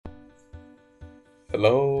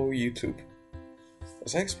Hello YouTube.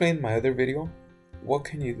 As I explained in my other video, what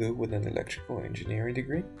can you do with an electrical engineering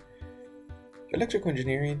degree? Electrical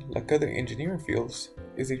engineering, like other engineering fields,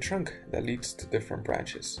 is a trunk that leads to different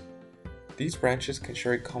branches. These branches can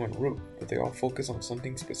share a common root, but they all focus on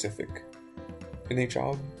something specific. In a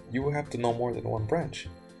job, you will have to know more than one branch,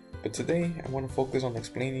 but today I want to focus on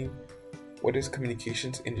explaining what is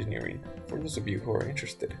communications engineering for those of you who are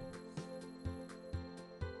interested.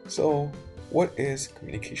 So, what is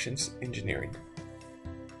communications engineering?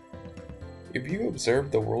 If you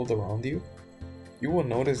observe the world around you, you will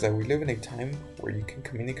notice that we live in a time where you can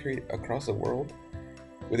communicate across the world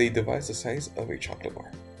with a device the size of a chocolate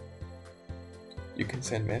bar. You can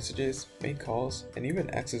send messages, make calls, and even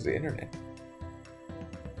access the internet.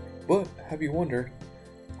 But have you wondered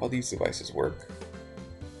how these devices work?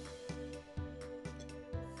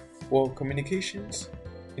 Well, communications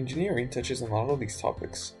engineering touches on all of these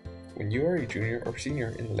topics. When you are a junior or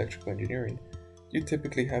senior in electrical engineering, you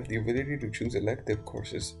typically have the ability to choose elective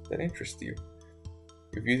courses that interest you.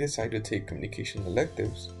 If you decide to take communication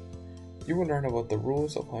electives, you will learn about the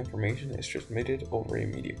rules of how information is transmitted over a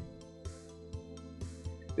medium.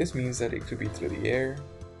 This means that it could be through the air,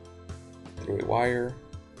 through a wire,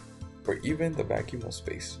 or even the vacuum of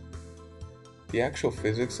space. The actual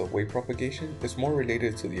physics of wave propagation is more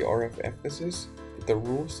related to the RF emphasis, but the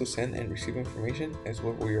rules to send and receive information is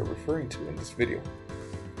what we are referring to in this video.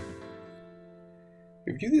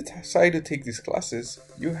 If you decide to take these classes,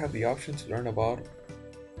 you have the option to learn about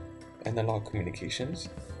analog communications,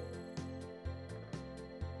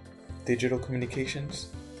 digital communications,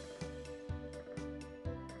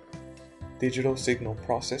 digital signal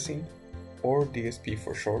processing, or DSP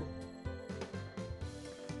for short,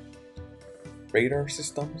 radar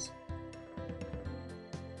systems,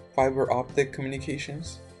 fiber optic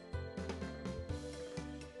communications,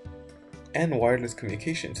 and wireless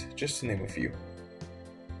communications, just to name a few.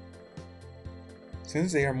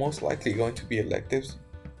 Since they are most likely going to be electives,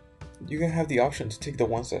 you can have the option to take the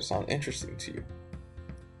ones that sound interesting to you.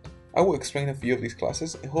 I will explain a few of these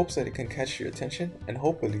classes in hopes that it can catch your attention and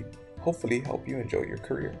hopefully help you enjoy your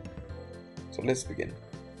career. So let's begin.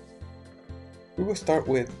 We will start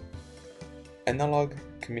with analog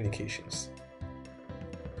communications.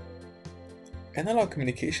 Analog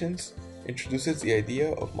communications introduces the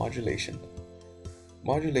idea of modulation.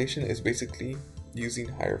 Modulation is basically using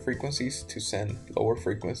higher frequencies to send lower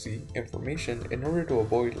frequency information in order to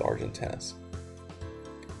avoid large antennas.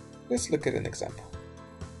 Let's look at an example.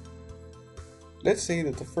 Let's say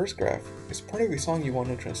that the first graph is part of a song you want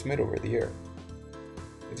to transmit over the air.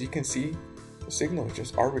 As you can see, the signal is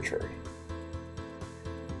just arbitrary.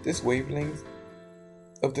 This wavelength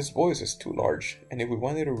of this voice is too large, and if we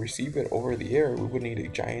wanted to receive it over the air, we would need a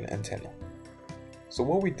giant antenna. So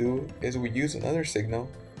what we do is we use another signal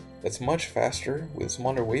that's much faster with a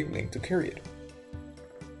smaller wavelength to carry it.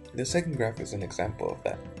 The second graph is an example of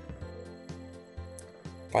that.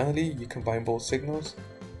 Finally, you combine both signals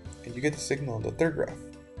and you get the signal on the third graph.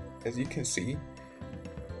 As you can see,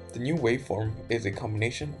 the new waveform is a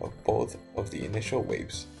combination of both of the initial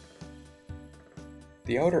waves.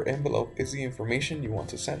 The outer envelope is the information you want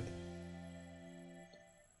to send.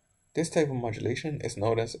 This type of modulation is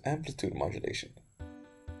known as amplitude modulation.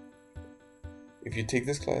 If you take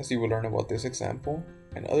this class, you will learn about this example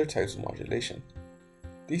and other types of modulation.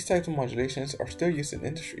 These types of modulations are still used in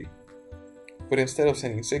industry, but instead of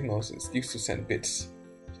sending signals, it's used to send bits,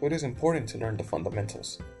 so it is important to learn the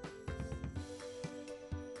fundamentals.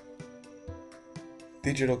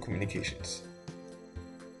 Digital communications.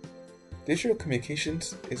 Digital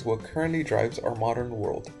communications is what currently drives our modern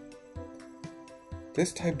world.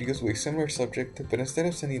 This type deals with a similar subject, but instead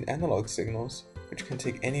of sending analog signals, which can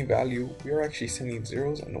take any value, we are actually sending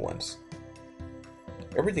zeros and ones.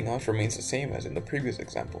 Everything else remains the same as in the previous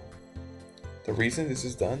example. The reason this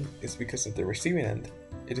is done is because at the receiving end,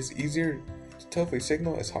 it is easier to tell if a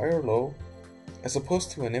signal is high or low, as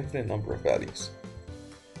opposed to an infinite number of values.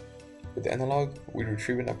 With analog, we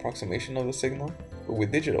retrieve an approximation of the signal, but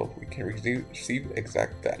with digital, we can receive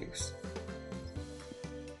exact values.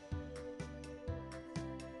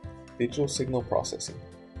 Digital signal processing.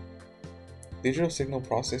 Digital signal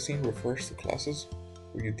processing refers to classes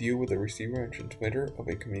where you deal with the receiver and transmitter of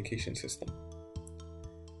a communication system.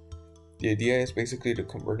 The idea is basically to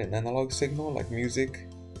convert an analog signal like music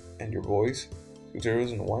and your voice to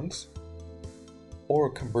zeros and ones,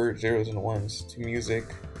 or convert zeros and ones to music,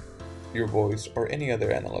 your voice, or any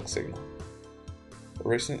other analog signal.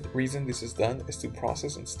 The reason this is done is to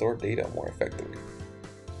process and store data more effectively.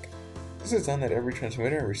 This is done at every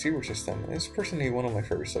transmitter and receiver system, and is personally one of my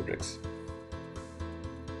favorite subjects.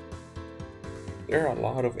 There are a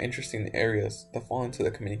lot of interesting areas that fall into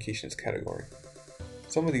the communications category.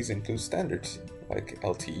 Some of these include standards like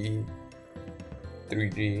LTE,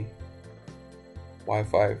 3G,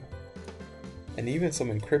 Wi-Fi, and even some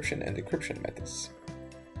encryption and decryption methods.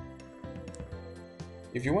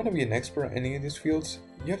 If you want to be an expert in any of these fields,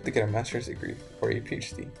 you have to get a master's degree or a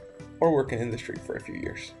PhD, or work in industry for a few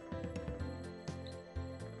years.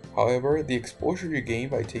 However, the exposure you gain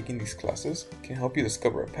by taking these classes can help you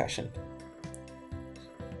discover a passion.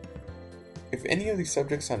 If any of these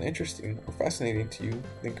subjects sound interesting or fascinating to you,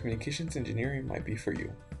 then communications engineering might be for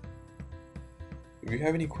you. If you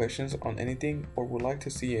have any questions on anything or would like to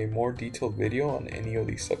see a more detailed video on any of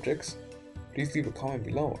these subjects, please leave a comment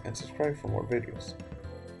below and subscribe for more videos.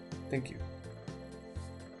 Thank you.